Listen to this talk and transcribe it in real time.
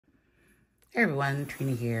Hey everyone,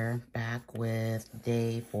 Trina here, back with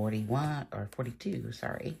day 41, or 42,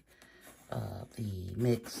 sorry, of the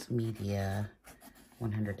Mixed Media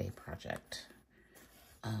 100-day project.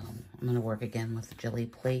 I'm going to work again with the jelly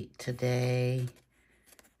plate today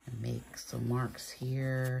and make some marks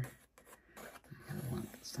here. I want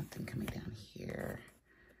something coming down here.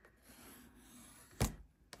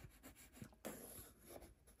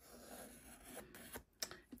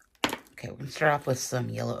 Okay, we're going to start off with some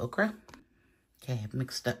yellow ochre. Okay, I've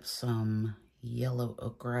mixed up some yellow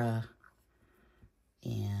ochre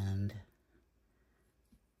and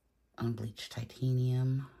unbleached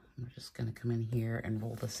titanium. We're just going to come in here and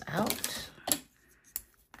roll this out.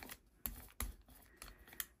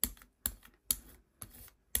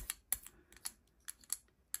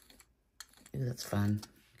 Ooh, that's fun.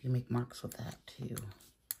 You can make marks with that too,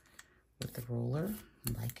 with the roller.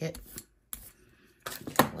 I like it.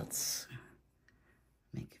 Okay, let's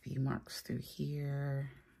make a few marks through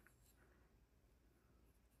here.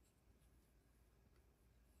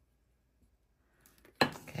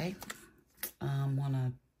 Okay, want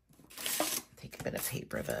to take a bit of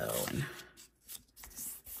paper though and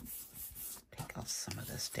take off some of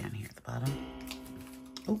this down here at the bottom.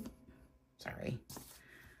 Oh, sorry.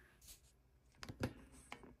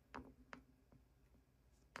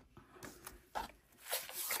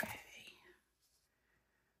 Okay,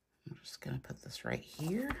 I'm just gonna put this right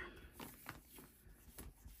here.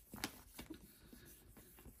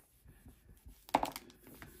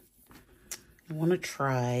 I want to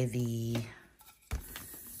try the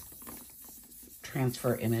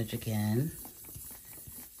transfer image again.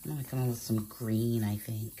 I'm going to come in with some green, I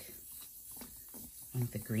think. I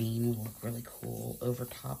think the green will look really cool over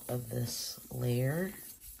top of this layer.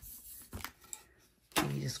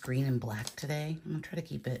 Maybe just green and black today. I'm going to try to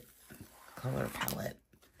keep it color palette.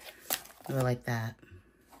 I really like that.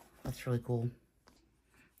 That's really cool.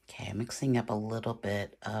 Okay, I'm mixing up a little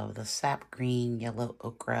bit of the sap green, yellow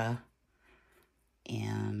ochre,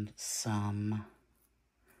 and some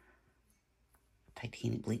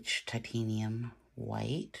bleached titanium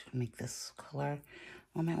white. Make this color.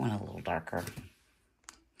 I might want a little darker.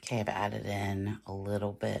 Okay, I've added in a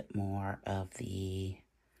little bit more of the,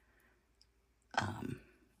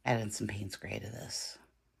 added in some Payne's Gray to this.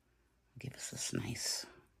 Give us this nice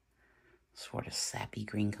sort of sappy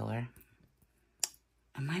green color.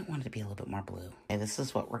 I might want it to be a little bit more blue. Okay, this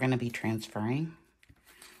is what we're going to be transferring.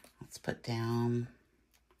 Let's put down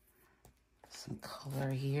some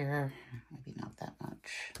color here. Maybe not that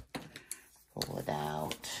much. Roll it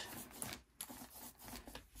out.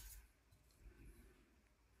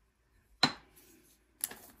 I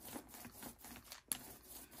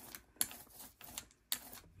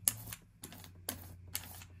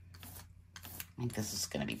think this is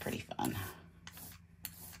going to be pretty fun.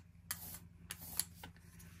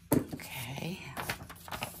 Okay.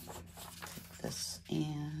 Take this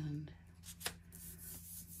and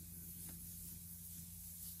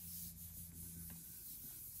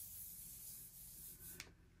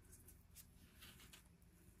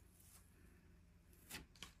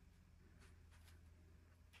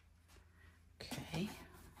okay.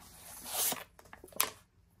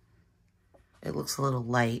 It looks a little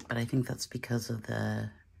light, but I think that's because of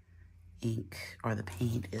the ink or the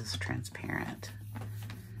paint is transparent.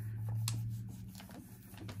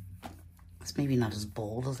 It's maybe not as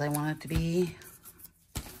bold as I want it to be.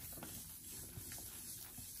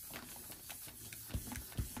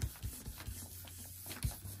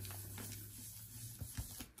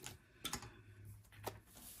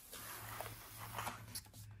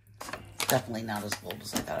 Definitely not as bold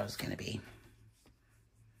as I thought it was going to be.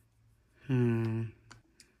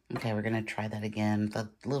 Okay, we're going to try that again. The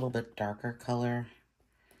little bit darker color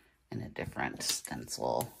and a different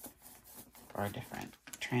stencil or a different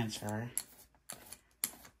transfer.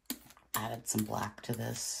 Added some black to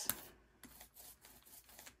this.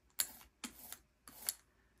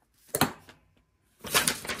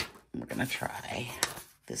 We're going to try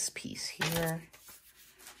this piece here.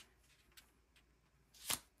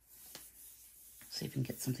 See if we can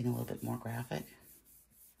get something a little bit more graphic.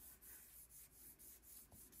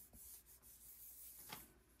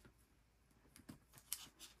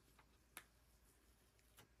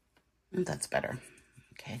 And that's better.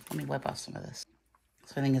 Okay, let me wipe off some of this.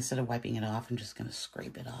 So I think instead of wiping it off, I'm just going to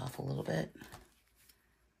scrape it off a little bit.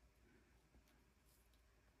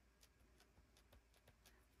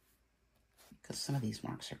 Because some of these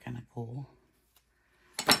marks are kind of cool.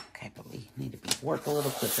 Okay, but we need to work a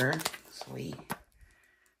little quicker. So we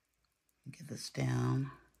get this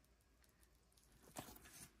down.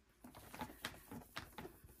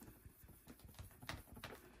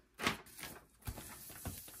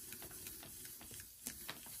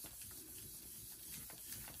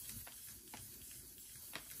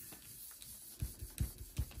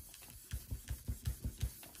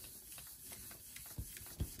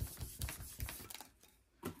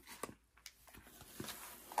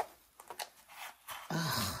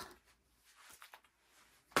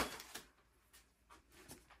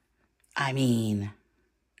 I mean,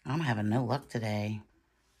 I'm having no luck today.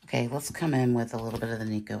 Okay, let's come in with a little bit of the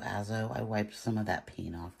Nico Azo. I wiped some of that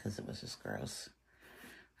paint off because it was just gross.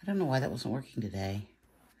 I don't know why that wasn't working today.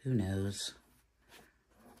 Who knows?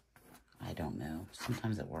 I don't know.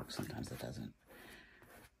 Sometimes it works, sometimes it doesn't.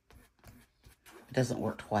 It doesn't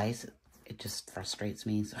work twice. It just frustrates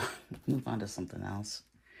me, so move on to something else.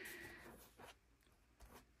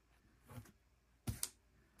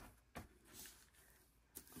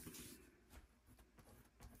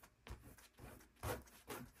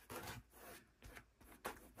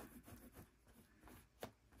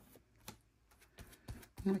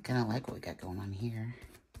 I kind of like what we got going on here.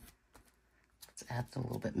 Let's add a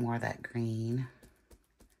little bit more of that green.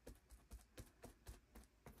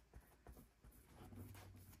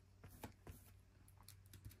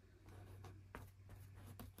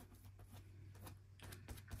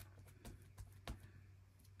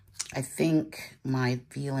 I think my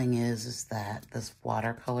feeling is that this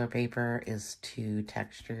watercolor paper is too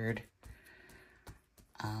textured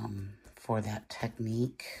for that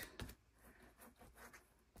technique.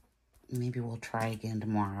 Maybe we'll try again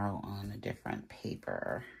tomorrow on a different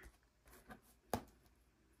paper.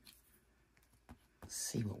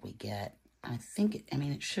 See what we get. I think, I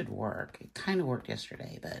mean, it should work. It kind of worked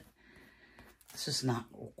yesterday, but it's just not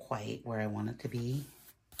quite where I want it to be.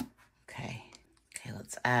 Okay. Okay,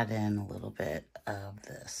 let's add in a little bit of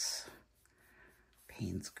this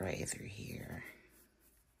Payne's Gray through here.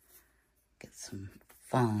 Get some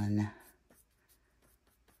fun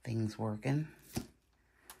things working.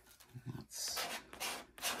 Let's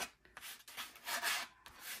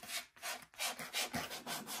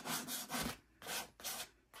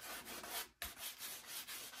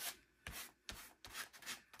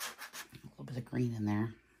a little bit of green in there.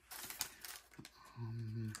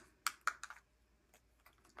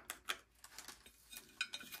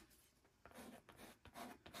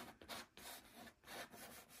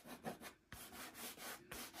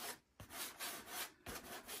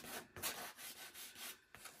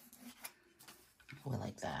 I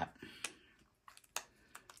like that.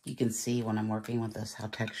 You can see when I'm working with this how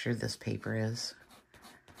textured this paper is.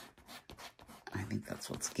 I think that's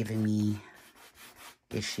what's giving me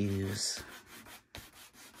issues.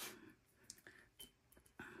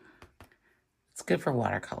 It's good for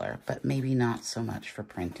watercolor, but maybe not so much for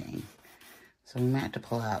printing. So we might have to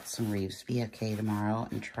pull out some Reeves BFK tomorrow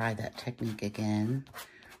and try that technique again.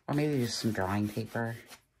 Or maybe just some drawing paper.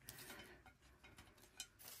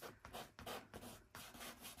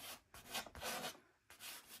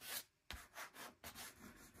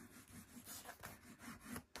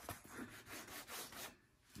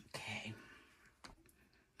 Okay.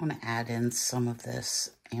 I'm going to add in some of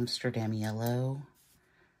this Amsterdam yellow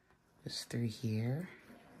just through here.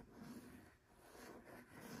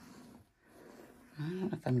 I don't know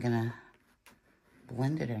if I'm going to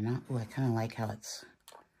blend it or not. Ooh, I kind of like how it's,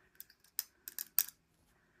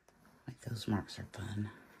 like those marks are fun.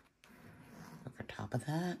 Over top of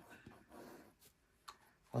that.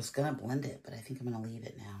 I was going to blend it, but I think I'm going to leave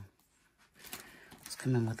it now. Let's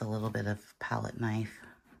come in with a little bit of palette knife.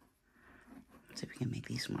 See if we can make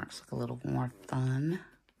these marks look a little more fun.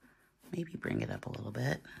 Maybe bring it up a little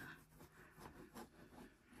bit.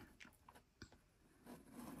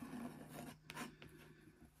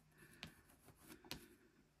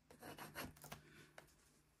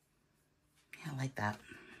 Yeah, I like that.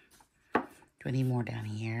 Do I need more down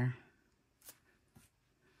here?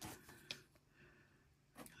 I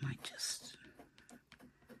might just...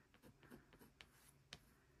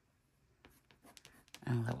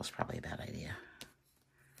 Oh, that was probably a bad idea.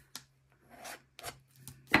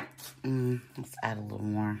 Let's add a little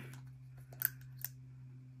more.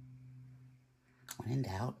 When in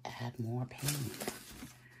doubt, add more paint.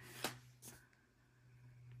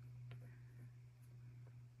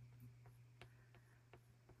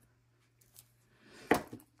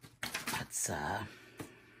 Let's,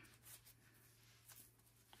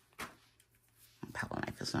 palette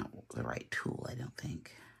knife is not the right tool, I don't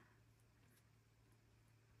think.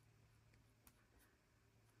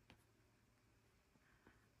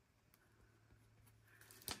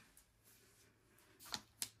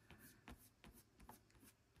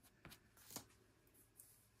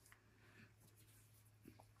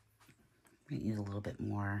 We need a little bit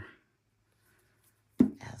more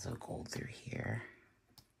Azo gold through here.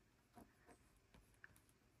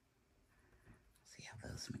 See how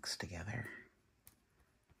those mix together.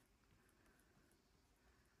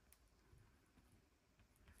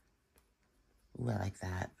 Ooh, I like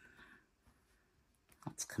that.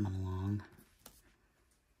 That's coming along.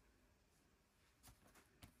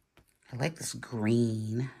 I like this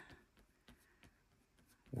green.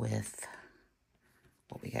 with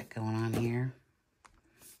what we got going on here.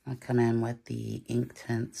 I'll come in with the ink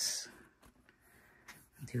tints,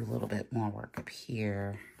 do a little bit more work up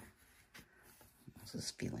here. This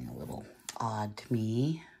is feeling a little odd to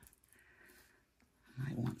me.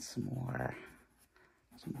 I want some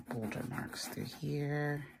bolder marks through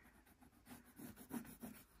here.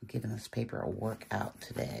 I'm giving this paper a workout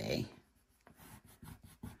today.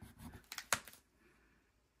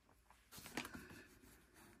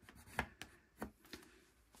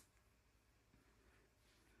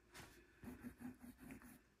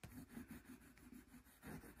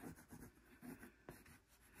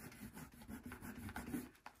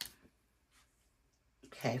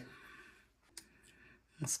 Okay,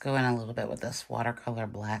 let's go in a little bit with this watercolor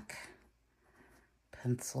black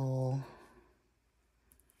pencil.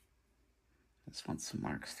 Just want some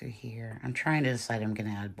marks through here. I'm trying to decide I'm going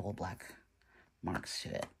to add bold black marks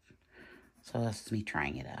to it. So that's me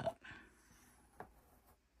trying it out.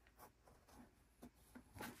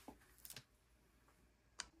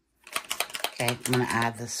 Okay, I'm going to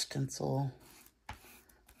add the stencil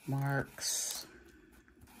marks.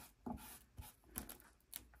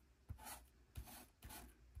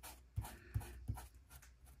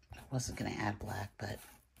 I wasn't going to add black, but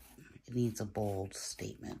it needs a bold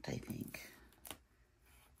statement, I think.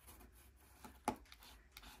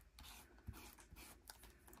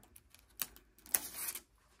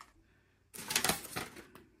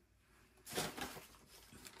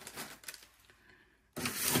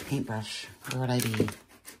 Paintbrush, where would I be?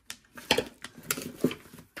 Okay,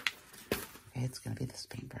 it's going to be this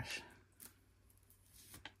paintbrush.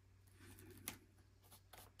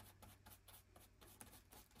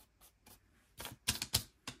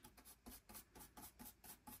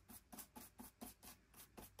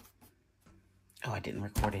 Oh, I didn't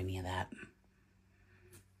record any of that.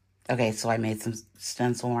 Okay, so I made some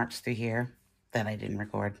stencil marks through here that I didn't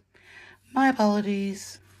record. My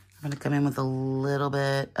apologies. I'm going to come in with a little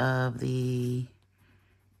bit of the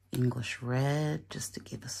English red just to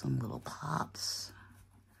give us some little pops.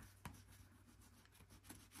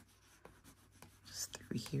 Just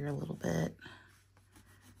through here a little bit.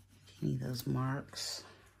 You need those marks.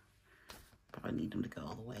 Probably need them to go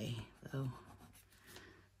all the way though.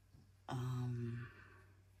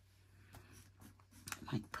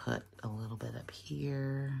 Might put a little bit up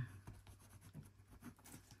here.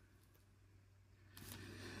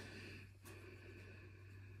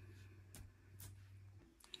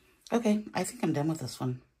 Okay, I think I'm done with this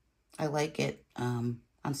one. I like it. I'm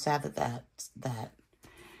sad that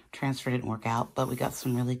transfer didn't work out, but we got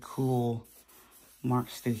some really cool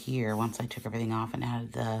marks through here once I took everything off and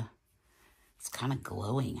added it's kind of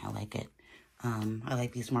glowing. I like it. I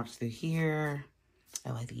like these marks through here.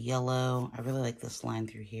 I like the yellow. I really like this line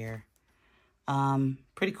through here.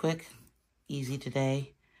 Pretty quick, easy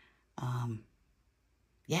today.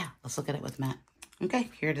 Yeah, let's look at it with matte. Okay,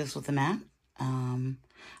 here it is with the matte.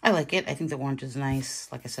 I like it. I think the orange is nice.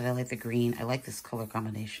 Like I said, I like the green. I like this color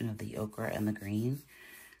combination of the ochre and the green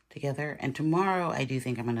together. And tomorrow, I do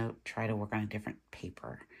think I'm going to try to work on a different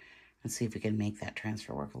paper and see if we can make that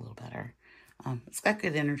transfer work a little better. It's got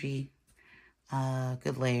good energy,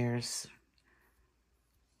 good layers.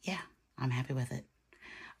 Yeah, I'm happy with it.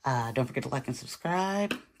 Don't forget to like and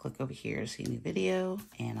subscribe. Click over here to see a new video,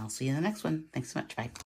 and I'll see you in the next one. Thanks so much. Bye.